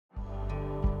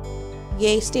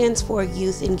YEA stands for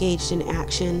Youth Engaged in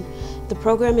Action. The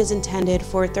program is intended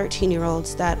for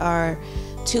 13-year-olds that are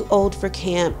too old for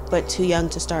camp but too young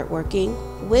to start working.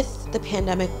 With the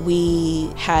pandemic,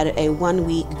 we had a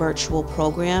 1-week virtual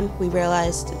program. We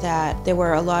realized that there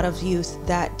were a lot of youth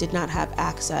that did not have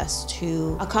access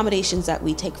to accommodations that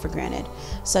we take for granted,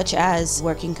 such as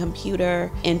working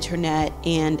computer, internet,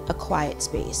 and a quiet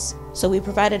space. So we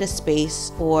provided a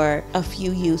space for a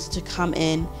few youth to come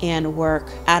in and work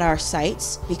at our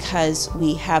sites because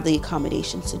we have the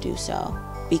accommodations to do so.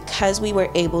 Because we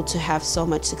were able to have so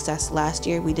much success last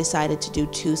year, we decided to do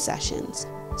 2 sessions.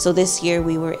 So this year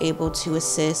we were able to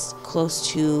assist close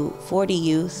to 40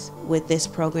 youth with this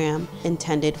program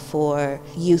intended for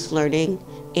youth learning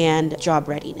and job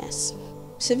readiness.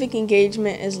 Civic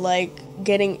engagement is like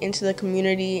getting into the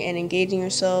community and engaging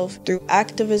yourself through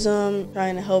activism,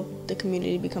 trying to help the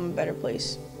community become a better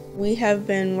place. We have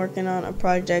been working on a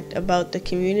project about the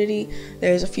community.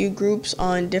 There's a few groups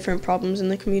on different problems in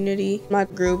the community. My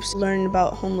group's learning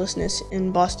about homelessness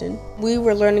in Boston. We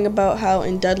were learning about how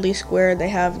in Dudley Square they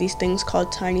have these things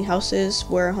called tiny houses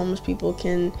where homeless people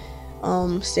can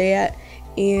stay at.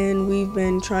 And we've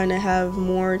been trying to have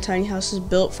more tiny houses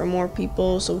built for more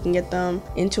people so we can get them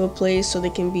into a place so they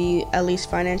can be at least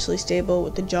financially stable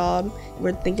with the job.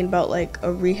 We're thinking about like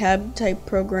a rehab type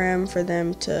program for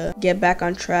them to get back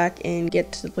on track and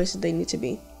get to the places they need to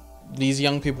be. These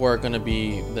young people are going to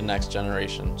be the next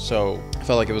generation, so I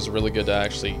felt like it was really good to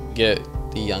actually get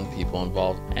the young people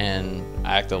involved and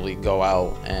actively go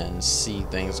out and see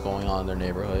things going on in their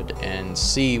neighborhood and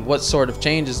see what sort of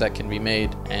changes that can be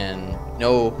made and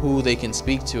know who they can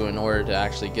speak to in order to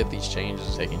actually get these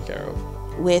changes taken care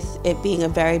of. With it being a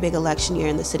very big election year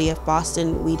in the city of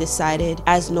Boston, we decided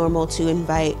as normal to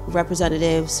invite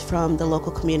representatives from the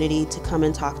local community to come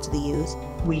and talk to the youth.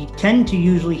 We tend to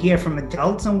usually hear from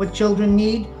adults on what children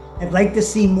need. I'd like to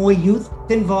see more youth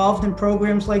involved in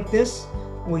programs like this,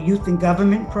 or youth in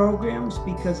government programs,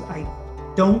 because I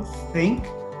don't think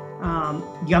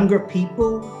younger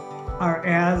people are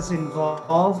as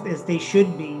involved as they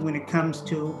should be when it comes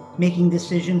to making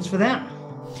decisions for them.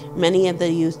 Many of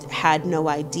the youth had no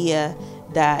idea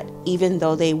that even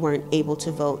though they weren't able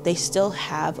to vote, they still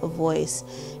have a voice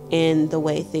in the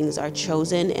way things are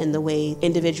chosen and the way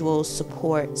individuals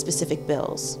support specific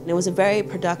bills. And it was a very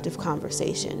productive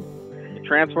conversation.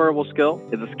 Transferable skill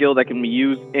is a skill that can be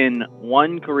used in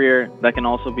one career that can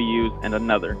also be used in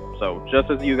another. So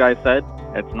just as you guys said,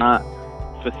 it's not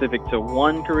specific to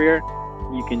one career.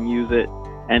 You can use it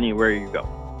anywhere you go.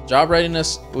 Job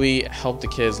readiness, we help the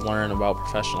kids learn about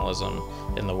professionalism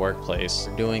in the workplace,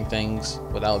 doing things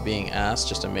without being asked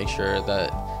just to make sure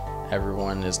that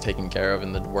everyone is taken care of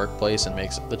in the workplace and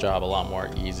makes the job a lot more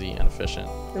easy and efficient.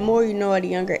 The more you know at a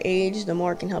younger age, the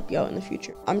more it can help you out in the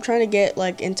future. I'm trying to get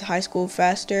into high school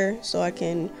faster so I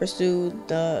can pursue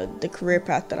the career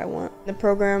path that I want. The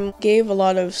program gave a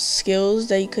lot of skills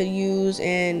that you could use,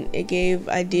 and it gave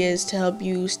ideas to help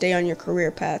you stay on your career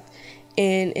path.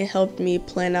 And it helped me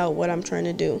plan out what I'm trying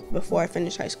to do before I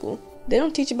finish high school. They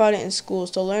don't teach about it in school,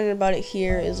 so learning about it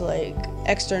here is like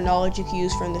extra knowledge you can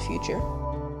use for in the future.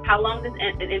 How long does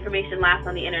information last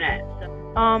on the internet?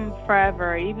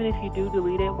 Forever. Even if you do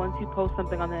delete it, once you post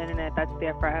something on the internet, that's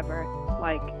there forever.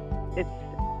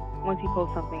 Once you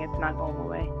post something, it's not going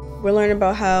away. We're learning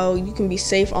about how you can be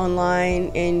safe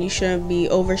online and you shouldn't be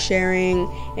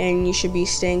oversharing, and you should be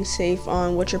staying safe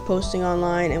on what you're posting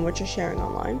online and what you're sharing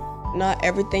online. Not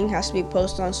everything has to be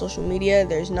posted on social media.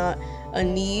 There's not a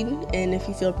need, and if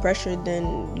you feel pressured,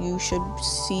 then you should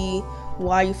see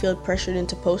why you feel pressured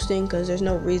into posting, because there's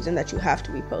no reason that you have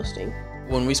to be posting.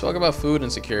 When we spoke about food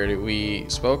insecurity, we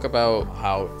spoke about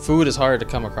how food is hard to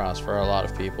come across for a lot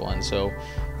of people, and so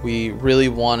we really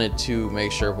wanted to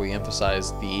make sure we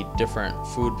emphasized the different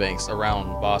food banks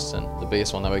around Boston. The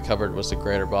biggest one that we covered was the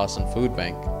Greater Boston Food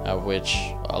Bank, which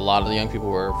a lot of the young people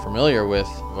were familiar with,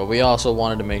 but we also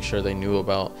wanted to make sure they knew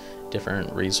about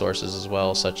different resources as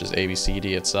well, such as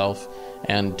ABCD itself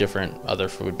and different other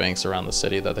food banks around the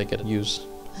city that they could use.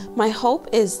 My hope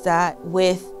is that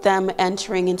with them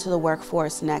entering into the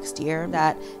workforce next year,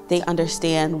 that they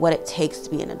understand what it takes to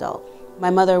be an adult. My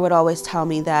mother would always tell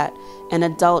me that an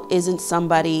adult isn't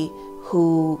somebody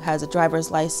who has a driver's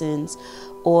license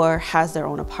or has their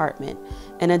own apartment.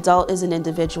 An adult is an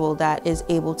individual that is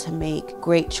able to make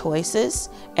great choices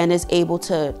and is able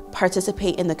to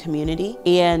participate in the community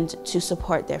and to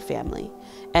support their family.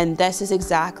 And this is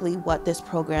exactly what this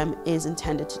program is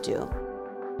intended to do.